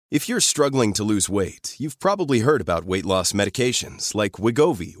If you're struggling to lose weight, you've probably heard about weight loss medications like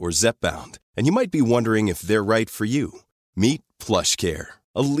Wegovy or Zepbound, and you might be wondering if they're right for you. Meet PlushCare,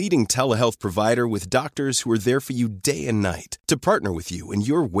 a leading telehealth provider with doctors who are there for you day and night to partner with you in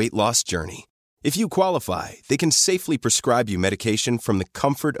your weight loss journey. If you qualify, they can safely prescribe you medication from the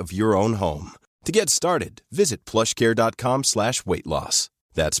comfort of your own home. To get started, visit plushcare.com/weightloss.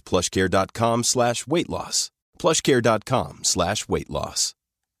 That's plushcare.com/weightloss. plushcare.com/weightloss.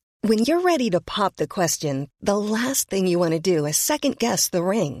 When you're ready to pop the question, the last thing you want to do is second-guess the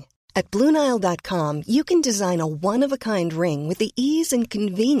ring. At BlueNile.com, you can design a one-of-a-kind ring with the ease and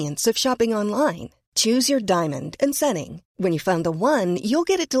convenience of shopping online. Choose your diamond and setting. When you find the one, you'll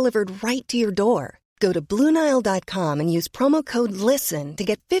get it delivered right to your door. Go to BlueNile.com and use promo code LISTEN to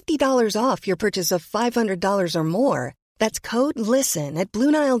get $50 off your purchase of $500 or more. That's code LISTEN at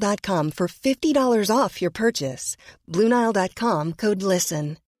BlueNile.com for $50 off your purchase. BlueNile.com, code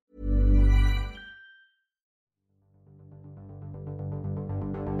LISTEN.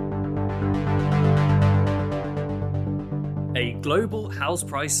 A global house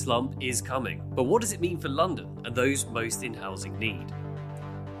price slump is coming, but what does it mean for London and those most in housing need?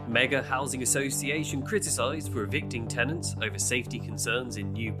 Mega Housing Association criticised for evicting tenants over safety concerns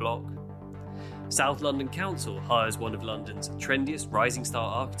in new block. South London Council hires one of London's trendiest rising star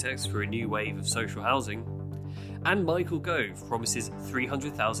architects for a new wave of social housing. And Michael Gove promises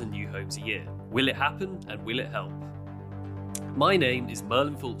 300,000 new homes a year. Will it happen and will it help? My name is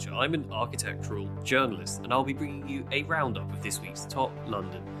Merlin Fulcher. I'm an architectural journalist, and I'll be bringing you a roundup of this week's top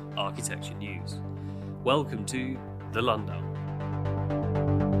London architecture news. Welcome to The Lundown.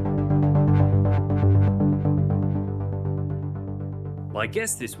 My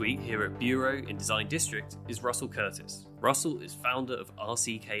guest this week here at Bureau in Design District is Russell Curtis. Russell is founder of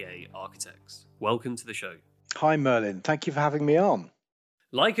RCKA Architects. Welcome to the show. Hi Merlin, thank you for having me on.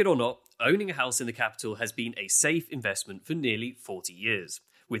 Like it or not, owning a house in the capital has been a safe investment for nearly 40 years,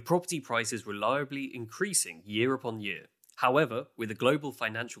 with property prices reliably increasing year upon year. However, with a global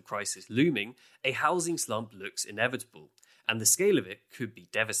financial crisis looming, a housing slump looks inevitable, and the scale of it could be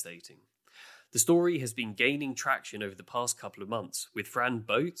devastating. The story has been gaining traction over the past couple of months, with Fran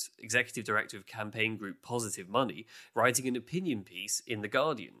Boat, executive director of campaign group Positive Money, writing an opinion piece in The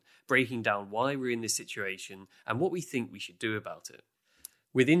Guardian, breaking down why we're in this situation and what we think we should do about it.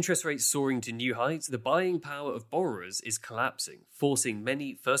 With interest rates soaring to new heights, the buying power of borrowers is collapsing, forcing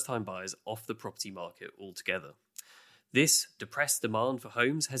many first-time buyers off the property market altogether. This depressed demand for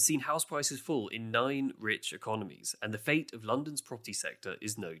homes has seen house prices fall in 9 rich economies, and the fate of London's property sector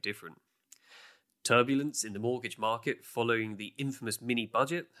is no different. Turbulence in the mortgage market following the infamous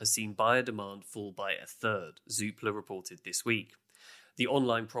mini-budget has seen buyer demand fall by a third, Zoopla reported this week. The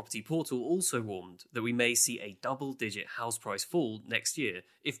online property portal also warned that we may see a double-digit house price fall next year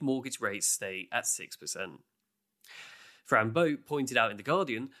if mortgage rates stay at 6%. Fran Boat pointed out in The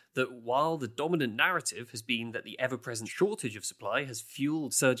Guardian that while the dominant narrative has been that the ever-present shortage of supply has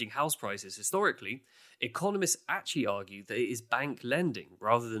fueled surging house prices historically, economists actually argue that it is bank lending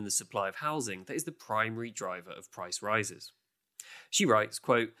rather than the supply of housing that is the primary driver of price rises. She writes,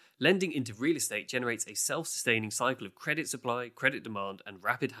 quote, "Lending into real estate generates a self-sustaining cycle of credit supply, credit demand, and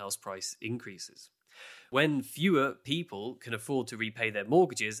rapid house price increases. When fewer people can afford to repay their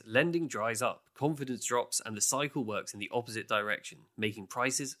mortgages, lending dries up, confidence drops, and the cycle works in the opposite direction, making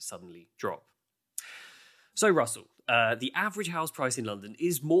prices suddenly drop." So, Russell, the average house price in London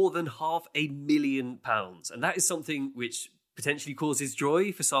is more than £500,000, and that is something which potentially causes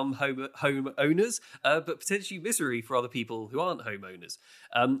joy for some home owners, but potentially misery for other people who aren't homeowners.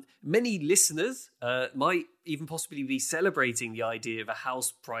 Many listeners might even possibly be celebrating the idea of a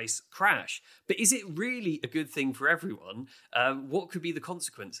house price crash. But is it really a good thing for everyone? What could be the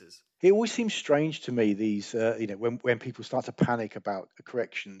consequences? It always seems strange to me when people start to panic about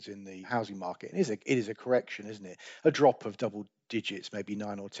corrections in the housing market. It is a correction, isn't it? A drop of double digits, maybe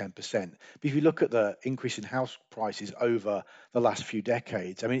 9 or 10%. But if you look at the increase in house prices over the last few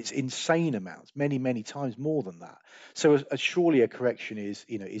decades, I mean, it's insane amounts, many, many times more than that. So surely a correction is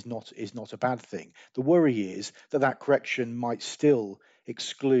not a bad thing. The worry is that correction might still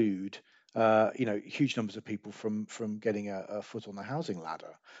exclude huge numbers of people from getting a foot on the housing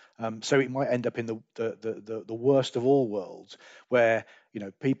ladder. So it might end up in the worst of all worlds, where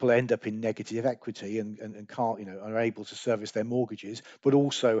people end up in negative equity and can't are able to service their mortgages, but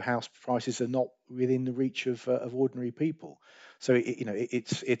also house prices are not within the reach of ordinary people. So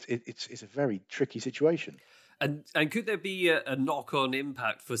it's a very tricky situation. And could there be a knock-on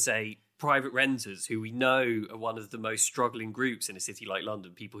impact for, say, private renters, who we know are one of the most struggling groups in a city like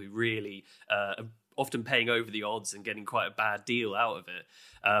London, people who really are often paying over the odds and getting quite a bad deal out of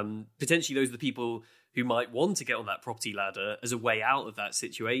it. Potentially those are the people who might want to get on that property ladder as a way out of that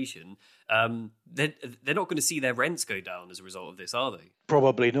situation. They're not going to see their rents go down as a result of this, are they?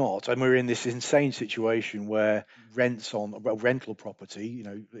 Probably not. And we're in this insane situation where rents on rental property,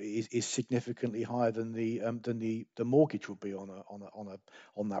 is significantly higher than the mortgage would be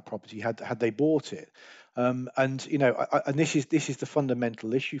on that property had they bought it. And this is the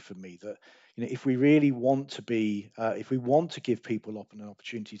fundamental issue for me, that if we really want to be, if we want to give people an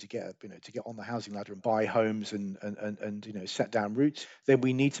opportunity to get on the housing ladder and buy homes and set down roots, then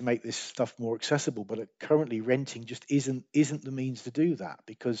we need to make this stuff more accessible. But currently, renting just isn't the means to do that,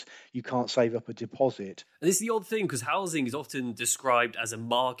 because you can't save up a deposit. And this is the odd thing, because housing is often described as a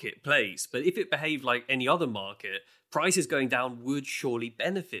marketplace, but if it behaved like any other market, prices going down would surely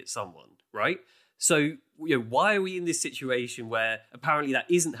benefit someone, right? So, why are we in this situation where apparently that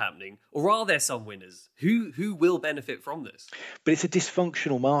isn't happening? Or are there some winners? Who will benefit from this? But it's a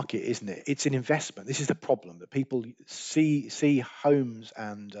dysfunctional market, isn't it? It's an investment. This is the problem, that people see homes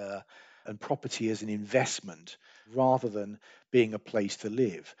and property as an investment rather than being a place to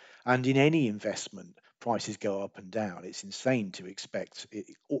live. And in any investment, prices go up and down. It's insane to expect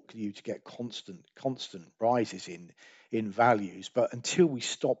you to get constant rises in values. But until we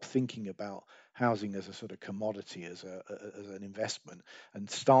stop thinking about housing as a sort of commodity, as an investment, and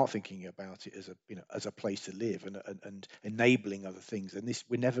start thinking about it as a place to live and enabling other things, and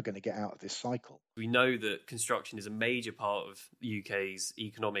we're never going to get out of this cycle. We know that construction is a major part of the UK's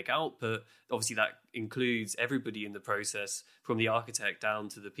economic output. Obviously, that includes everybody in the process, from the architect down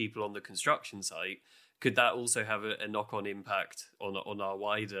to the people on the construction site. Could that also have a knock-on impact on our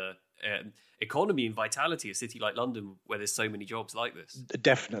wider economy and vitality, a city like London, where there's so many jobs like this?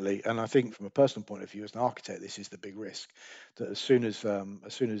 Definitely. And I think from a personal point of view, as an architect, this is the big risk, that as soon as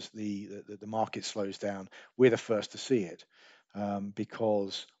the market slows down, we're the first to see it,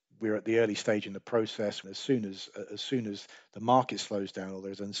 because we're at the early stage in the process. And as soon as the market slows down or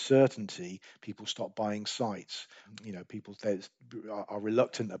there's uncertainty, people stop buying sites. People are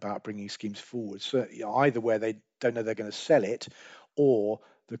reluctant about bringing schemes forward. So either where they don't know they're going to sell it, or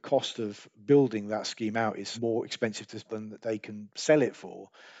the cost of building that scheme out is more expensive than that they can sell it for.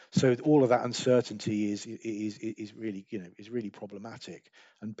 So all of that uncertainty is really problematic,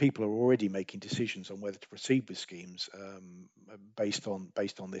 and people are already making decisions on whether to proceed with schemes based on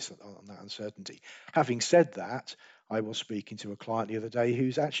that uncertainty. Having said that, I was speaking to a client the other day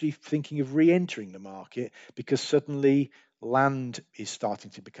who's actually thinking of re-entering the market because suddenly land is starting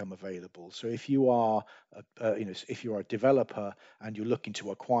to become available. So if you are a developer and you're looking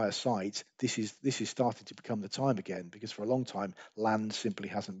to acquire sites, this is starting to become the time again, because for a long time land simply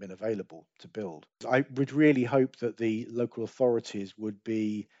hasn't been available to build. I would really hope that the local authorities would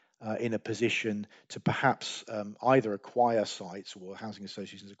be in a position to perhaps either acquire sites, or housing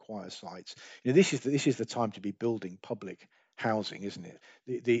associations acquire sites. This is the time to be building public housing, isn't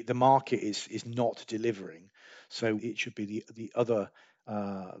it? The market is not delivering, so it should be the other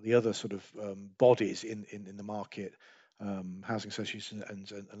sort of bodies in the market, housing associations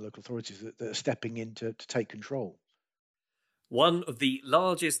and local authorities that are stepping in to take control. One of the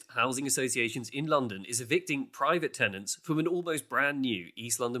largest housing associations in London is evicting private tenants from an almost brand new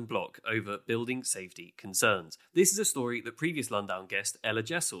East London block over building safety concerns. This is a story that previous Lundown guest Ella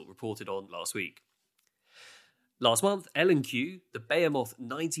Jessel reported on last week. Last month, L&Q, the behemoth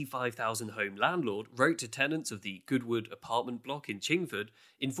 95,000 home landlord, wrote to tenants of the Goodwood apartment block in Chingford,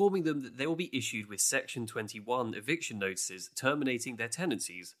 informing them that they will be issued with Section 21 eviction notices terminating their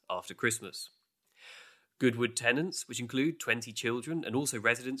tenancies after Christmas. Goodwood tenants, which include 20 children and also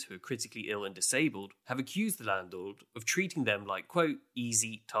residents who are critically ill and disabled, have accused the landlord of treating them like, quote,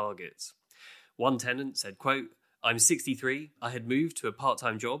 easy targets. One tenant said, quote, I'm 63, I had moved to a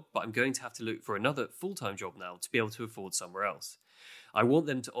part-time job, but I'm going to have to look for another full-time job now to be able to afford somewhere else. I want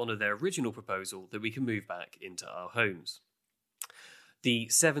them to honour their original proposal that we can move back into our homes. The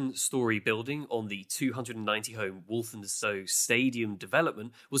 7-storey building on the 290-home Walthamstow Stadium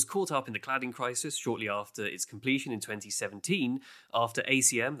development was caught up in the cladding crisis shortly after its completion in 2017, after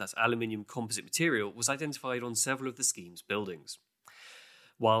ACM, that's aluminium composite material, was identified on several of the scheme's buildings.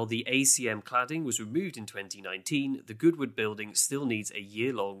 While the ACM cladding was removed in 2019, the Goodwood building still needs a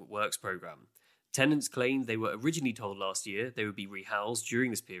year-long works programme. Tenants claimed they were originally told last year they would be rehoused during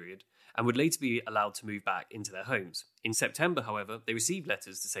this period and would later be allowed to move back into their homes. In September, however, they received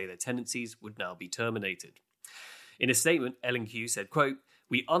letters to say their tenancies would now be terminated. In a statement, L&Q said, quote,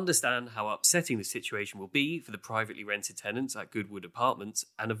 we understand how upsetting the situation will be for the privately rented tenants at Goodwood Apartments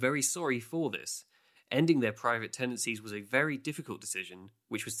and are very sorry for this. Ending their private tenancies was a very difficult decision,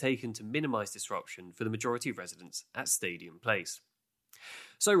 which was taken to minimise disruption for the majority of residents at Stadium Place.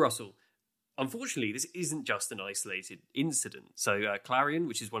 So, Russell, unfortunately, this isn't just an isolated incident. So Clarion,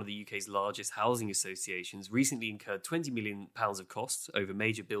 which is one of the UK's largest housing associations, recently incurred £20 million of costs over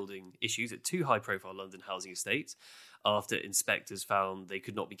major building issues at two high-profile London housing estates after inspectors found they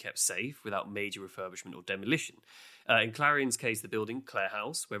could not be kept safe without major refurbishment or demolition. In Clarion's case, the building, Clare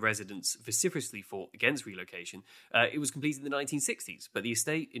House, where residents vociferously fought against relocation, it was completed in the 1960s, but the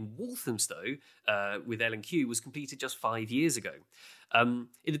estate in Walthamstow with L&Q was completed just 5 years ago. In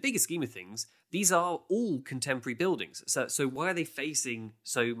the bigger scheme of things, these are all contemporary buildings. So why are they facing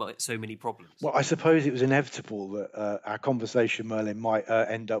so many problems? Well, I suppose it was inevitable that our conversation, Merlin, might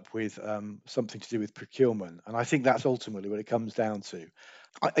end up with something to do with procurement, and I think that's ultimately what it comes down to.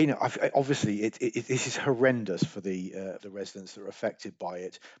 Obviously, this is horrendous for the residents that are affected by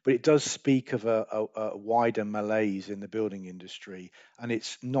it, but it does speak of a wider malaise in the building industry, and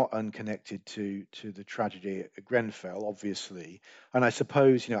it's not unconnected to the tragedy at Grenfell, obviously. And I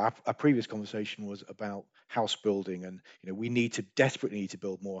suppose our previous conversation was about house building, and we desperately need to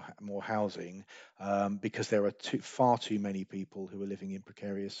build more housing because there are far too many people who are living in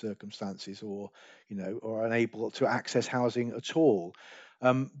precarious circumstances, or are unable to access housing at all.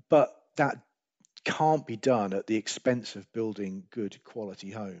 But that can't be done at the expense of building good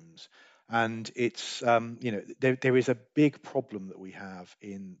quality homes. And it's there is a big problem that we have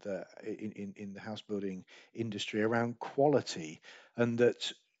in the house building industry around quality, and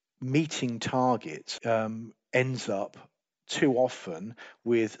that meeting targets ends up too often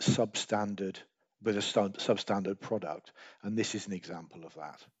with a substandard product, and this is an example of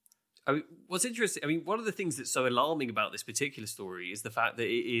that. What's interesting, one of the things that's so alarming about this particular story is the fact that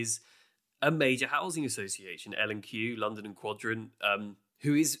it is a major housing association, L&Q, London and Quadrant,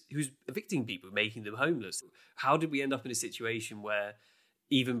 who's evicting people, making them homeless. How did we end up in a situation where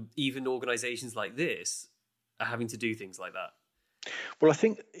even organisations like this are having to do things like that? Well, I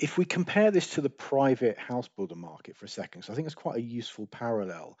think if we compare this to the private house builder market for a second, so I think it's quite a useful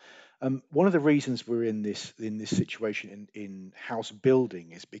parallel. One of the reasons we're in this situation in house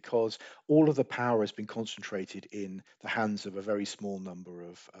building is because all of the power has been concentrated in the hands of a very small number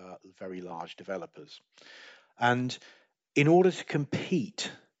of very large developers. And in order to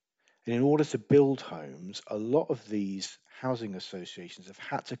compete and in order to build homes, a lot of these housing associations have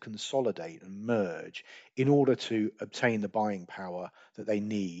had to consolidate and merge in order to obtain the buying power that they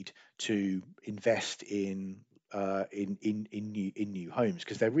need to invest in new homes,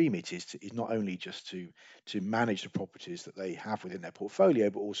 because their remit is not only just to manage the properties that they have within their portfolio,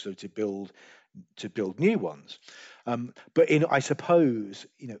 but also to build new ones. But I suppose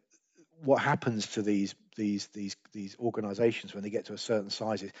what happens to these organisations when they get to a certain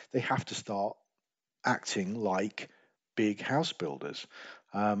size is they have to start acting like big house builders,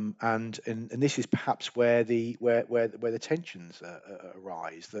 and this is perhaps where the tensions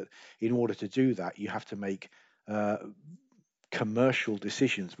arise. That in order to do that, you have to make commercial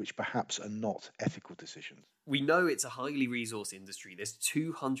decisions which perhaps are not ethical decisions. We know it's a highly resource industry. There's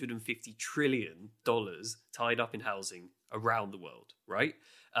 $250 trillion tied up in housing around the world, right?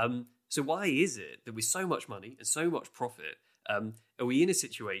 So why is it that with so much money and so much profit, are we in a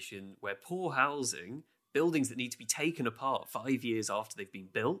situation where poor housing, buildings that need to be taken apart 5 years after they've been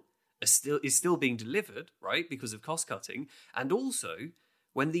built, is still being delivered, right, because of cost cutting? And also,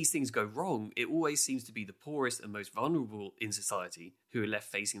 when these things go wrong, it always seems to be the poorest and most vulnerable in society who are left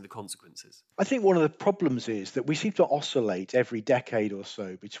facing the consequences. I think one of the problems is that we seem to oscillate every decade or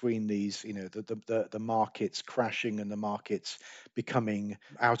so between these, the markets crashing and the markets becoming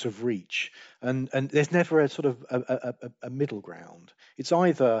out of reach, and there's never a sort of a middle ground. It's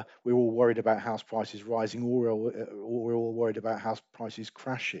either we're all worried about house prices rising, or we're all worried about house prices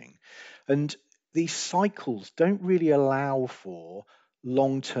crashing, and these cycles don't really allow for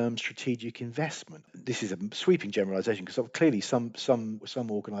long-term strategic investment. This is a sweeping generalization, because clearly some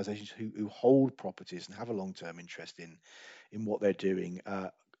organizations who hold properties and have a long-term interest in what they're doing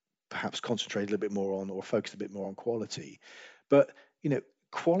perhaps concentrate a little bit more on, or focus a bit more on, quality. But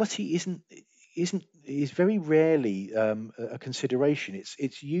quality is very rarely a consideration.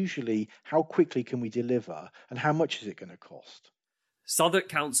 It's usually how quickly can we deliver and how much is it going to cost. Southwark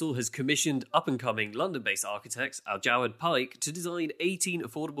Council has commissioned up-and-coming London-based architects Al Jawad Pike to design 18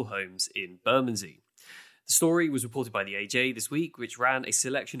 affordable homes in Bermondsey. The story was reported by the AJ this week, which ran a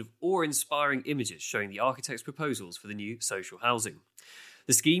selection of awe-inspiring images showing the architects' proposals for the new social housing.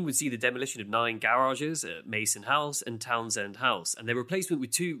 The scheme would see the demolition of 9 garages at Mason House and Townsend House, and their replacement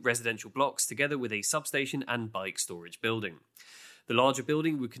with 2 residential blocks together with a substation and bike storage building. The larger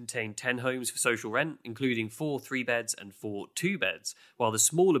building would contain 10 homes for social rent, including 4 3-beds and 4 2-beds, while the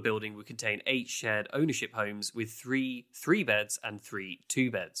smaller building would contain 8 shared ownership homes with 3 3-beds and 3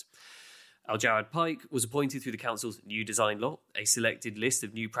 2-beds. Al Jawad Pike was appointed through the council's new design lot, a selected list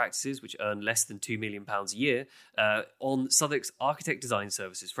of new practices which earn less than £2 million a year, on Southwark's Architect Design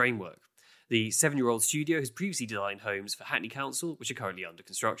Services framework. The 7-year-old studio has previously designed homes for Hackney Council, which are currently under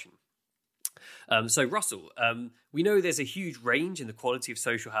construction. So, Russell, we know there's a huge range in the quality of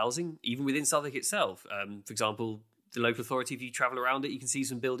social housing, even within Southwark itself. For example, the local authority, if you travel around it, you can see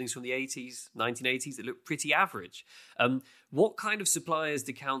some buildings from the 80s, 1980s that look pretty average. What kind of suppliers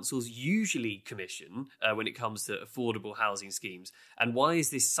do councils usually commission when it comes to affordable housing schemes? And why is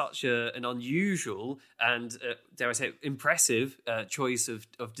this such an unusual and, dare I say, impressive choice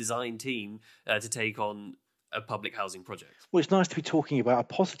of design team to take on a public housing project? Well, it's nice to be talking about a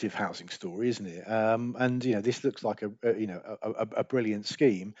positive housing story, isn't it? And this looks like a brilliant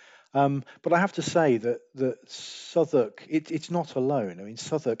scheme. But I have to say that Southwark, it's not alone. I mean,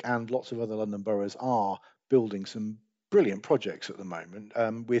 Southwark and lots of other London boroughs are building some brilliant projects at the moment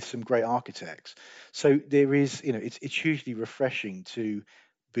with some great architects. So there is, it's hugely refreshing to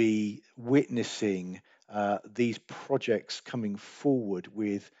be witnessing these projects coming forward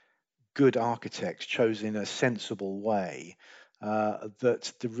with good architects chosen in a sensible way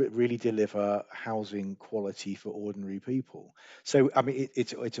that really deliver housing quality for ordinary people. So, I mean,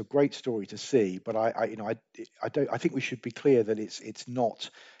 it's a great story to see, but I think we should be clear that it's not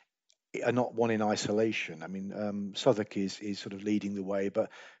one in isolation. I mean, Southwark is sort of leading the way, but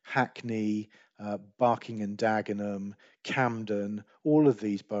Hackney, Barking and Dagenham, Camden, all of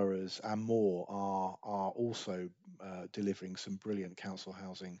these boroughs and more are also delivering some brilliant council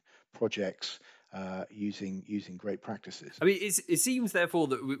housing projects using great practices. I mean, it seems, therefore,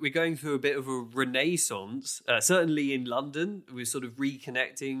 that we're going through a bit of a renaissance. Certainly in London, we're sort of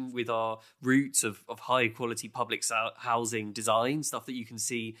reconnecting with our roots of high-quality public housing design, stuff that you can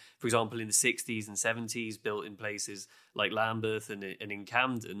see, for example, in the 60s and 70s, built in places like Lambeth and in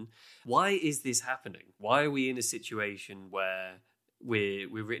Camden. Why is this happening? Why are we in a situation where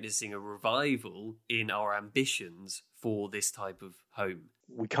we're witnessing a revival in our ambitions for this type of home?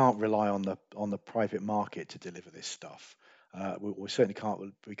 We can't rely on the private market to deliver this stuff. We certainly can't.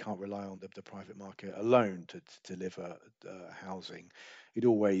 We can't rely on the private market alone to deliver housing. It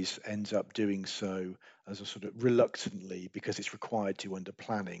always ends up doing so as a sort of reluctantly because it's required to under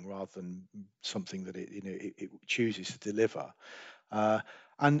planning rather than something that it chooses to deliver.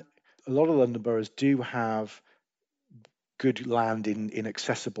 And a lot of London boroughs do have good land in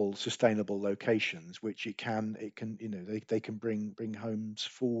accessible, sustainable locations, which they can bring homes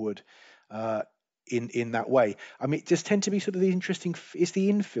forward in that way. I mean, it just tend to be sort of the interesting. It's the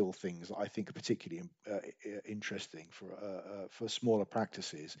infill things that I think are particularly interesting for smaller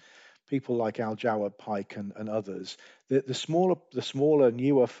practices. People like Al Jawad Pike and others, the smaller,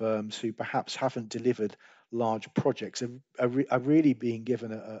 newer firms who perhaps haven't delivered large projects are really being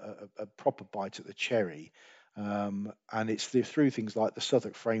given a proper bite at the cherry. And it's through things like the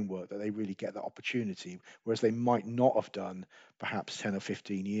Southwark framework that they really get that opportunity, whereas they might not have done perhaps 10 or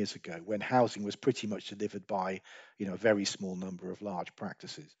 15 years ago when housing was pretty much delivered by a very small number of large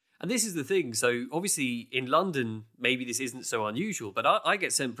practices. And this is the thing. So obviously in London, maybe this isn't so unusual, but I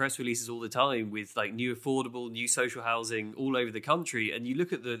get sent press releases all the time with like new affordable, new social housing all over the country. And you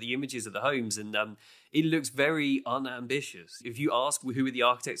look at the images of the homes and it looks very unambitious. If you ask who were the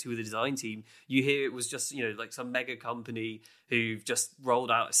architects, who were the design team, you hear it was just, like some mega company who've just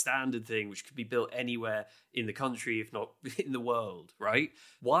rolled out a standard thing which could be built anywhere in the country, if not in the world, right?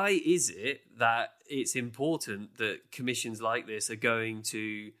 Why is it that it's important that commissions like this are going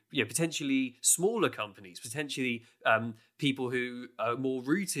to potentially smaller companies, potentially people who are more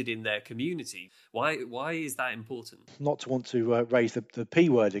rooted in their community? Why is that important? Not to want to raise the P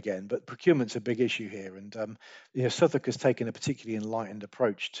word again, but procurement's a big issue here. And Southwark has taken a particularly enlightened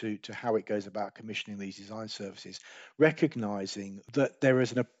approach to how it goes about commissioning these design services, recognising that there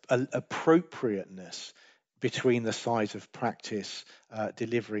is an appropriateness between the size of practice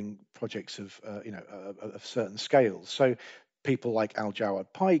delivering projects of certain scales. So people like Al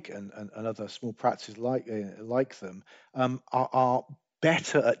Jawad Pike and other small practices like them are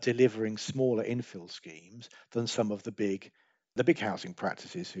better at delivering smaller infill schemes than some of the big housing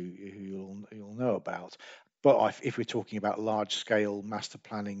practices who you'll know about. But if we're talking about large scale master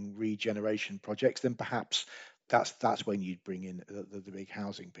planning regeneration projects, then perhaps that's when you'd bring in the big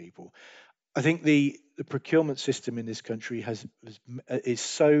housing people. I think the procurement system in this country is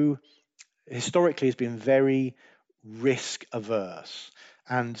so historically has been very risk averse,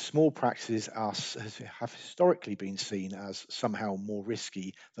 And small practices have historically been seen as somehow more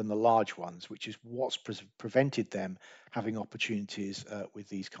risky than the large ones, which is what's prevented them having opportunities with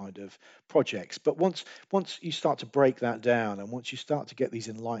these kind of projects. But once you start to break that down, and once you start to get these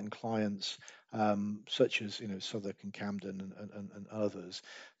enlightened clients, such as Southwark and Camden and others,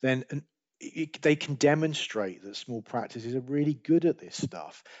 then they can demonstrate that small practices are really good at this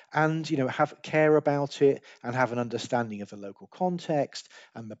stuff, and have care about it, and have an understanding of the local context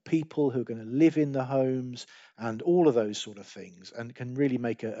and the people who are going to live in the homes, and all of those sort of things, and can really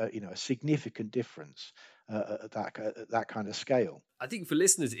make a significant difference at that kind of scale. I think for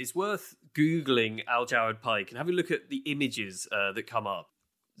listeners, it's worth Googling Al Jawad Pike and having a look at the images that come up.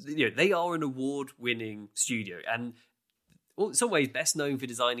 They are an award-winning studio, and in some ways best known for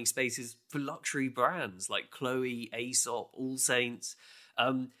designing spaces for luxury brands like Chloe, Aesop, All Saints.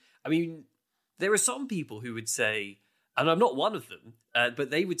 There are some people who would say, and I'm not one of them,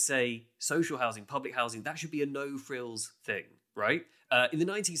 but they would say social housing, public housing, that should be a no-frills thing, right? In the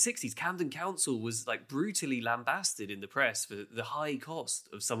 1960s, Camden Council was brutally lambasted in the press for the high cost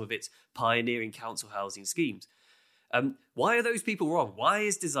of some of its pioneering council housing schemes. Why are those people wrong? Why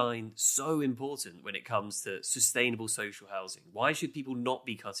is design so important when it comes to sustainable social housing? Why should people not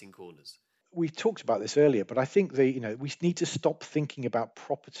be cutting corners? We talked about this earlier, but I think we need to stop thinking about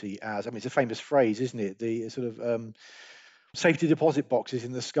property as, it's a famous phrase, isn't it? The sort of safety deposit boxes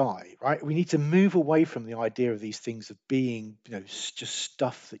in the sky, right? We need to move away from the idea of these things of being, just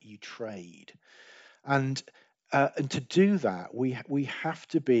stuff that you trade, and to do that, we have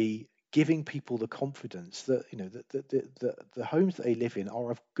to be giving people the confidence that that the homes that they live in are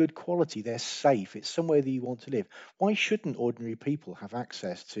of good quality. They're safe. It's somewhere that you want to live. Why shouldn't ordinary people have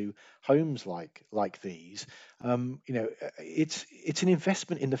access to homes like these? It's an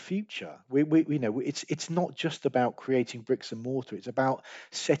investment in the future. It's not just about creating bricks and mortar. It's about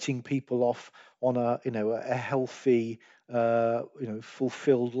setting people off on a healthy,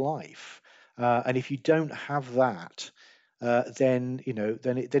 fulfilled life. And if you don't have that, then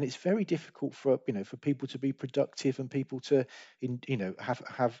it's very difficult for people to be productive, and people to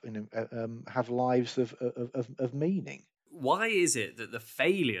have lives of meaning. Why is it that the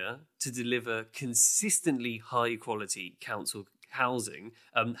failure to deliver consistently high quality council housing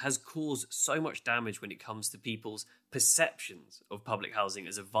has caused so much damage when it comes to people's perceptions of public housing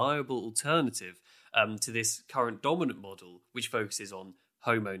as a viable alternative to this current dominant model, which focuses on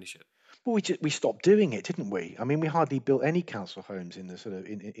home ownership? Well, we stopped doing it, didn't we? We hardly built any council homes in the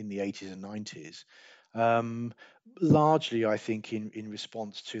in the 80s and 90s. Largely, I think, in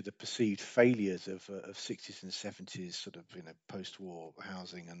response to the perceived failures of 60s and 70s post-war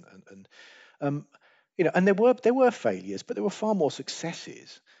housing, and there were failures, but there were far more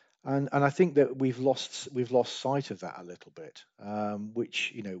successes. And I think that we've lost sight of that a little bit,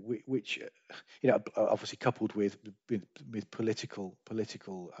 which obviously coupled with political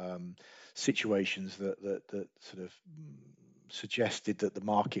situations that sort of suggested that the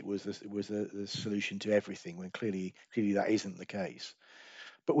market was the solution to everything, when clearly that isn't the case.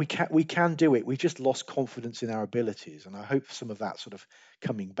 But we can do it. We've just lost confidence in our abilities, and I hope some of that sort of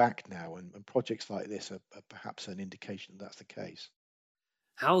coming back now, and projects like this are perhaps an indication that that's the case.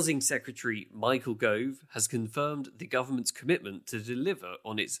 Housing Secretary Michael Gove has confirmed the government's commitment to deliver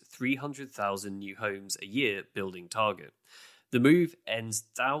on its 300,000 new homes a year building target. The move ends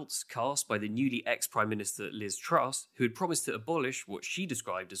doubts cast by the newly ex-Prime Minister Liz Truss, who had promised to abolish what she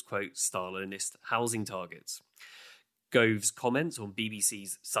described as, quote, Stalinist housing targets. Gove's comments on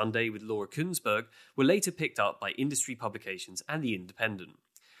BBC's Sunday with Laura Kuenssberg were later picked up by industry publications and The Independent.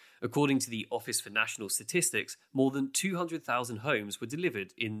 According to the Office for National Statistics, more than 200,000 homes were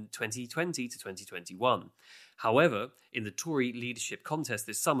delivered in 2020 to 2021. However, in the Tory leadership contest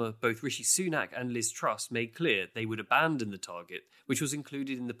this summer, both Rishi Sunak and Liz Truss made clear they would abandon the target, which was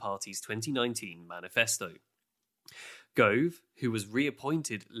included in the party's 2019 manifesto. Gove, who was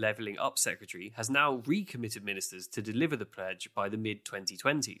reappointed Levelling Up Secretary, has now recommitted ministers to deliver the pledge by the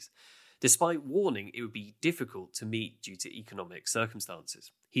mid-2020s, despite warning it would be difficult to meet due to economic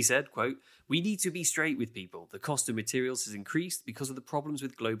circumstances. He said, quote, "We need to be straight with people. The cost of materials has increased because of the problems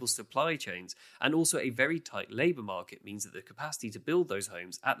with global supply chains, and also a very tight labour market means that the capacity to build those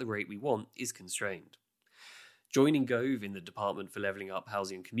homes at the rate we want is constrained." Joining Gove in the Department for Levelling Up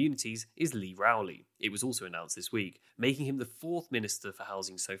Housing and Communities is Lee Rowley. It was also announced this week, making him the fourth Minister for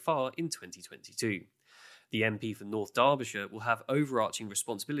Housing so far in 2022. The MP for North Derbyshire will have overarching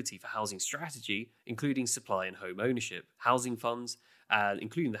responsibility for housing strategy, including supply and home ownership, housing funds, and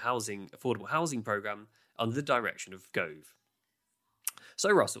including the Affordable Housing Programme under the direction of Gove. So,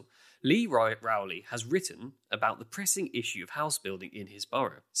 Russell, Lee Rowley has written about the pressing issue of house building in his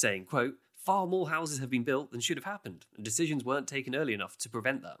borough, saying, quote, "Far more houses have been built than should have happened, and decisions weren't taken early enough to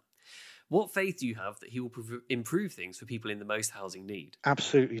prevent that." What faith do you have that he will improve things for people in the most housing need?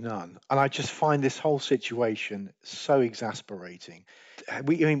 Absolutely none. And I just find this whole situation so exasperating.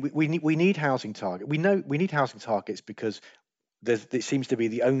 We need housing targets. We know we need housing targets because it seems to be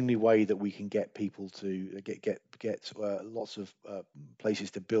the only way that we can get people to get lots of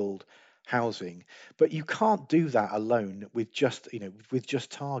places to build housing. But you can't do that alone with just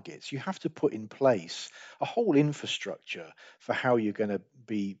targets. You have to put in place a whole infrastructure for how you're going to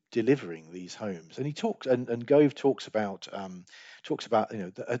be delivering these homes. And Gove talks about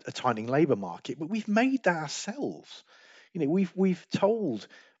a tightening labour market, but we've made that ourselves. We've told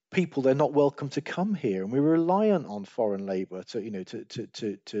people they're not welcome to come here, and we're reliant on foreign labour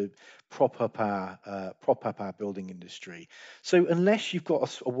to prop up our building industry. So unless you've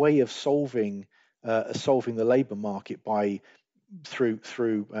got a way of solving the labour market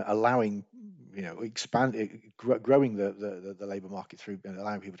through allowing growing the labour market through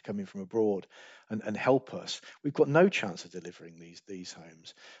allowing people to come in from abroad and help us, we've got no chance of delivering these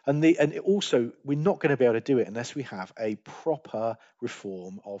homes. Also, we're not going to be able to do it unless we have a proper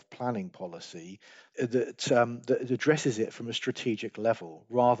reform of planning policy that addresses it from a strategic level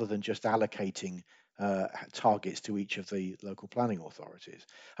rather than just allocating targets to each of the local planning authorities.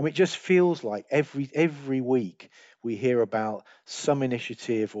 I mean, it just feels like every week we hear about some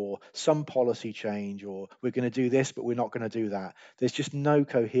initiative or some policy change, or we're going to do this, but we're not going to do that. There's just no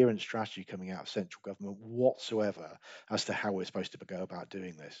coherent strategy coming out of central government whatsoever as to how we're supposed to go about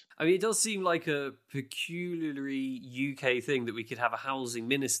doing this. I mean, it does seem like a peculiarly UK thing that we could have a housing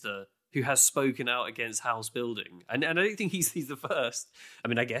minister who has spoken out against house building. And I don't think he's the first. I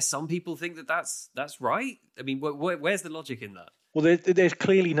mean, I guess some people think that's right. I mean, where's the logic in that? Well, there's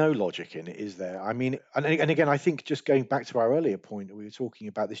clearly no logic in it, is there? I mean, and again, I think just going back to our earlier point, we were talking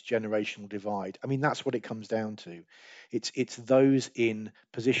about this generational divide. I mean, that's what it comes down to. It's those in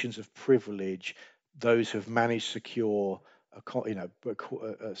positions of privilege, those who have managed to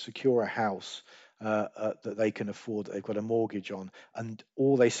secure a house that they can afford, that they've got a mortgage on, and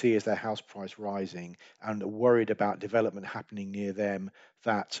all they see is their house price rising, and are worried about development happening near them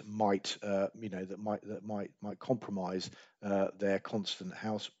that might compromise their constant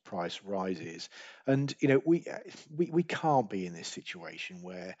house price rises. And we can't be in this situation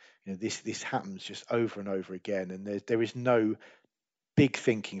where this happens just over and over again, and there is no big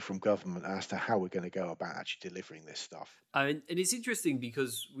thinking from government as to how we're going to go about actually delivering this stuff. And it's interesting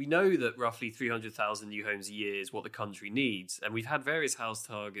because we know that roughly 300,000 new homes a year is what the country needs. And we've had various house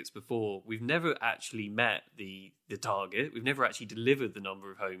targets before. We've never actually met the target. We've never actually delivered the number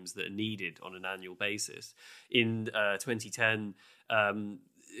of homes that are needed on an annual basis. In 2010,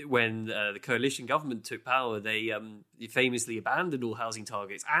 when the coalition government took power, they famously abandoned all housing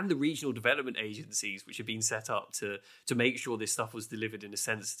targets and the regional development agencies, which had been set up to make sure this stuff was delivered in a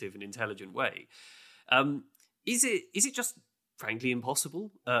sensitive and intelligent way. Is it just frankly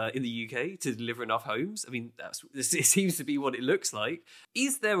impossible in the UK to deliver enough homes? I mean, it seems to be what it looks like.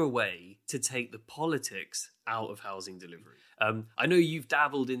 Is there a way to take the politics out of housing delivery? I know you've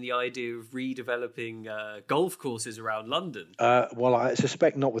dabbled in the idea of redeveloping golf courses around London. Well, I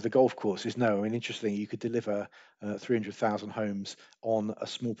suspect not with the golf courses, no. I mean, interestingly, you could deliver 300,000 homes on a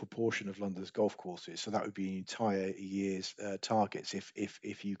small proportion of London's golf courses. So that would be an entire year's targets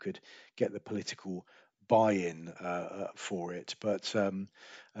if you could get the political buy-in for it. But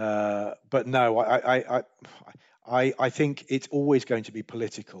no, I think it's always going to be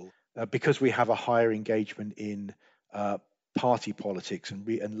political because we have a higher engagement in party politics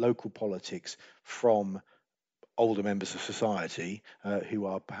and local politics from older members of society who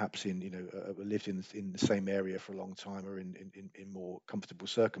are perhaps lived in the same area for a long time or in more comfortable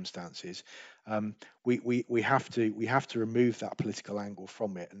circumstances. We have to remove that political angle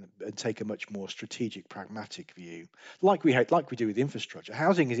from it and take a much more strategic, pragmatic view, like we do with infrastructure.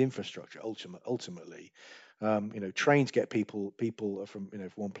 Housing is infrastructure ultimately. Trains get people from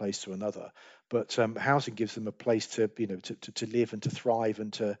one place to another, but housing gives them a place to live and to thrive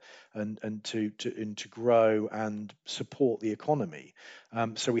and to grow and support the economy.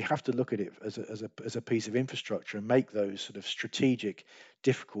 So we have to look at it as a piece of infrastructure and make those sort of strategic,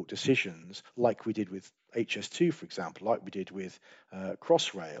 difficult decisions, like we did with HS2, for example, like we did with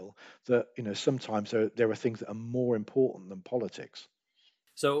Crossrail. That sometimes there are things that are more important than politics.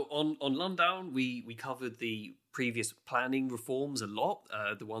 So on Lundown, we covered the previous planning reforms a lot,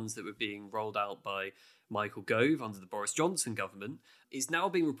 the ones that were being rolled out by Michael Gove under the Boris Johnson government. It's now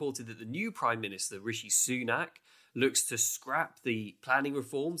being reported that the new Prime Minister, Rishi Sunak, looks to scrap the planning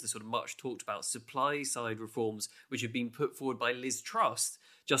reforms, the sort of much talked about supply side reforms, which have been put forward by Liz Truss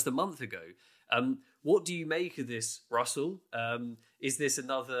just a month ago. What do you make of this, Russell? Is this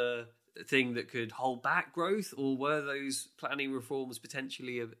another thing that could hold back growth, or were those planning reforms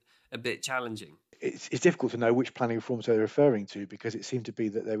potentially a bit challenging? It's difficult to know which planning reforms they're referring to, because it seemed to be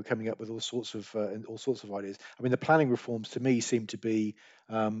that they were coming up with all sorts of ideas. I mean, the planning reforms to me seem to be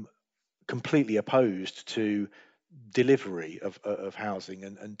completely opposed to delivery of housing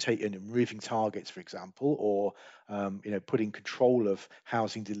and removing targets, for example, or putting control of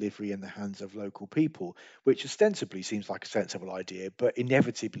housing delivery in the hands of local people, which ostensibly seems like a sensible idea, but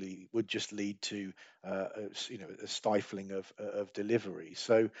inevitably would just lead to a stifling of delivery.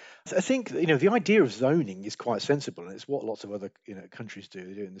 So I think the idea of zoning is quite sensible, and it's what lots of other countries do.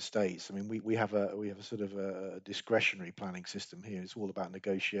 They do it in the States. I mean, we have a sort of a discretionary planning system here. It's all about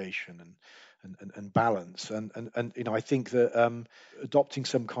negotiation and balance, and I think that adopting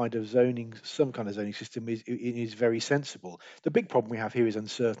some kind of zoning system is very sensible. The big problem we have here is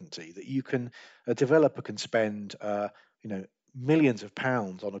uncertainty. That you can a developer can spend millions of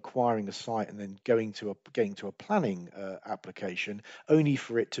pounds on acquiring a site and then getting to a planning application, only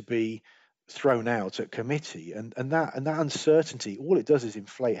for it to be thrown out at committee, and that uncertainty, all it does is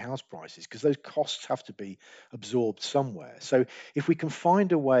inflate house prices, because those costs have to be absorbed somewhere. So if we can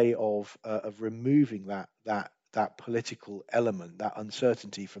find a way of removing that political element, that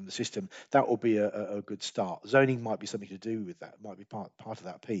uncertainty from the system, that will be a good start. Zoning might be something to do with that, might be part of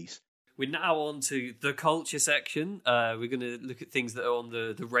that piece. We're now on to the culture section. We're going to look at things that are on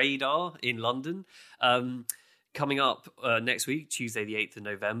the radar in London. Coming up next week, Tuesday the 8th of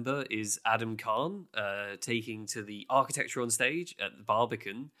November, is Adam Khan taking to the Architecture on Stage at the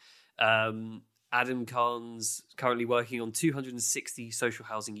Barbican. Adam Khan's currently working on 260 social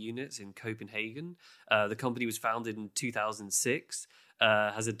housing units in Copenhagen. The company was founded in 2006,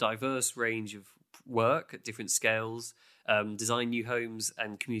 has a diverse range of work at different scales, design new homes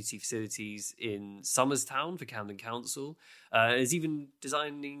and community facilities in Somerstown for Camden Council, is even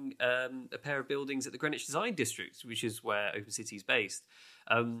designing a pair of buildings at the Greenwich Design District, which is where Open City is based.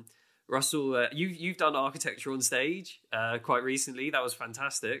 Russell, you've done Architecture on Stage quite recently. That was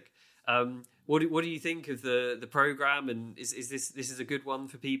fantastic. What do you think of the program, and is this a good one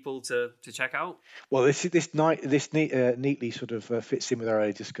for people to check out? Well, this neatly sort of fits in with our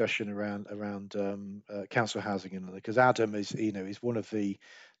earlier discussion around council housing in London, because Adam is one of the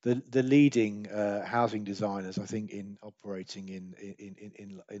leading housing designers, I think, in operating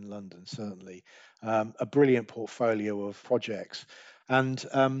in London. Certainly, a brilliant portfolio of projects, and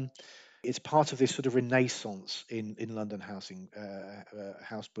it's part of this sort of renaissance in London housing,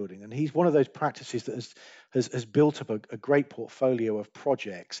 house building. And he's one of those practices that has built up a great portfolio of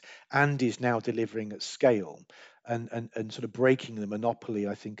projects and is now delivering at scale, and sort of breaking the monopoly,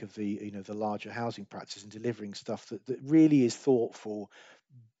 I think, of the larger housing practice, and delivering stuff that really is thoughtful,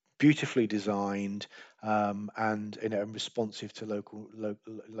 beautifully designed, and responsive to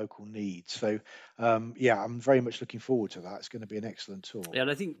local needs. So I'm very much looking forward to that. It's going to be an excellent tour. Yeah,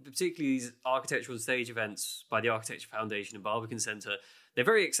 and I think particularly these Architectural Stage events by the Architecture Foundation and Barbican Centre, they're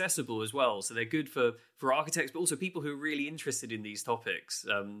very accessible as well. So they're good for architects, but also people who are really interested in these topics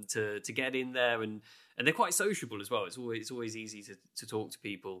to get in there, and they're quite sociable as well. It's always easy to talk to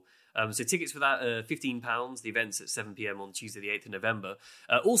people. So tickets for that are £15. The event's at 7 p.m. on Tuesday the 8th of November.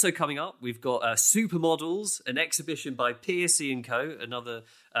 Also coming up, we've got Supermodels, an exhibition by Piercy & Co., another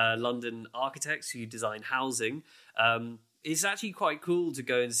London architects who design housing. It's actually quite cool to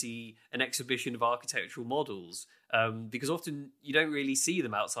go and see an exhibition of architectural models, because often you don't really see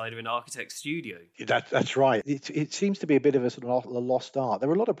them outside of an architect's studio. That's right. It seems to be a bit of a sort of a lost art. There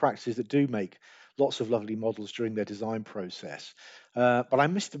are a lot of practices that do make lots of lovely models during their design process, but I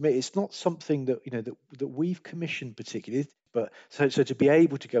must admit it's not something that that we've commissioned particularly. But so to be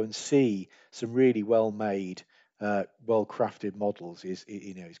able to go and see some really well made, well crafted models is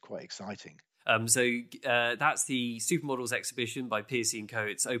quite exciting. So that's the Supermodels exhibition by Piercy & Co.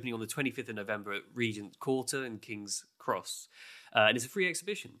 It's opening on the 25th of November at Regent Quarter and King's Cross. And it's a free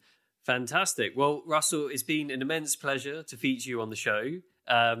exhibition. Fantastic. Well, Russell, it's been an immense pleasure to feature you on the show.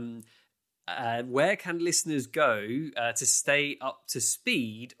 Where can listeners go to stay up to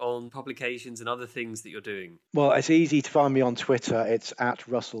speed on publications and other things that you're doing? Well, it's easy to find me on Twitter. It's at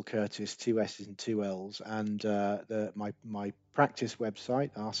Russell Curtis, 2 S's and 2 L's. And my practice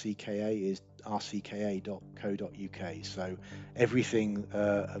website, RCKA, is rcka.co.uk. So everything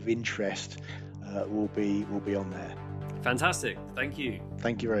of interest will be on there. Fantastic. Thank you.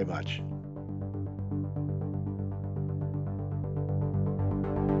 Thank you very much.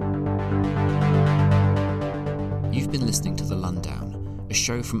 You've been listening to The Lundown, a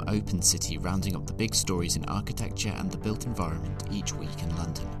show from Open City rounding up the big stories in architecture and the built environment each week in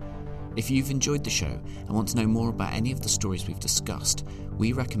London. If you've enjoyed the show and want to know more about any of the stories we've discussed,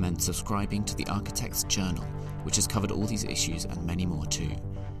 we recommend subscribing to The Architect's Journal, which has covered all these issues and many more too.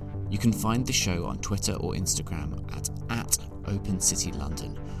 You can find the show on Twitter or Instagram at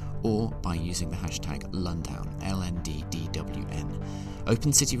OpenCityLondon, or by using the hashtag Lundown, LNDDWN.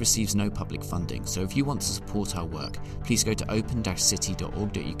 Open City receives no public funding, so if you want to support our work, please go to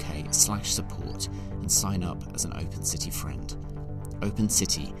open-city.org.uk/support and sign up as an Open City friend. Open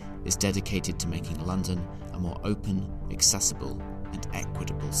City is dedicated to making London a more open, accessible and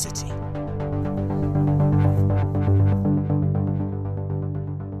equitable city.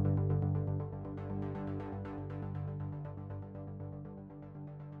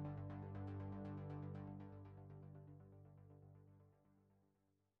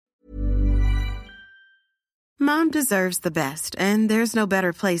 Mom deserves the best, and there's no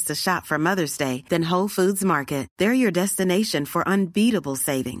better place to shop for Mother's Day than Whole Foods Market. They're your destination for unbeatable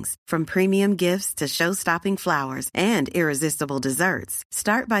savings, from premium gifts to show-stopping flowers and irresistible desserts.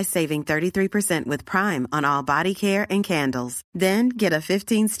 Start by saving 33% with Prime on all body care and candles. Then get a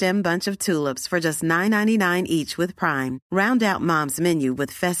 15-stem bunch of tulips for just $9.99 each with Prime. Round out Mom's menu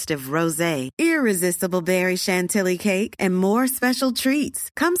with festive rosé, irresistible berry chantilly cake, and more special treats.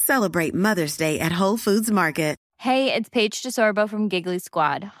 Come celebrate Mother's Day at Whole Foods Market. Hey, it's Paige DeSorbo from Giggly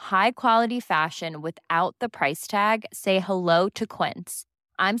Squad. High quality fashion without the price tag. Say hello to Quince.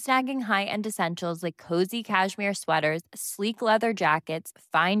 I'm snagging high-end essentials like cozy cashmere sweaters, sleek leather jackets,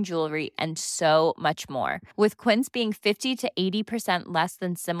 fine jewelry, and so much more. With Quince being 50 to 80% less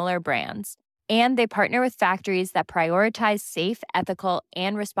than similar brands. And they partner with factories that prioritize safe, ethical,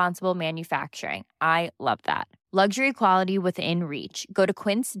 and responsible manufacturing. I love that. Luxury quality within reach. Go to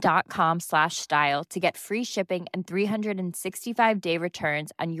quince.com/style to get free shipping and 365-day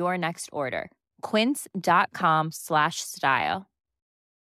returns on your next order. Quince.com/style.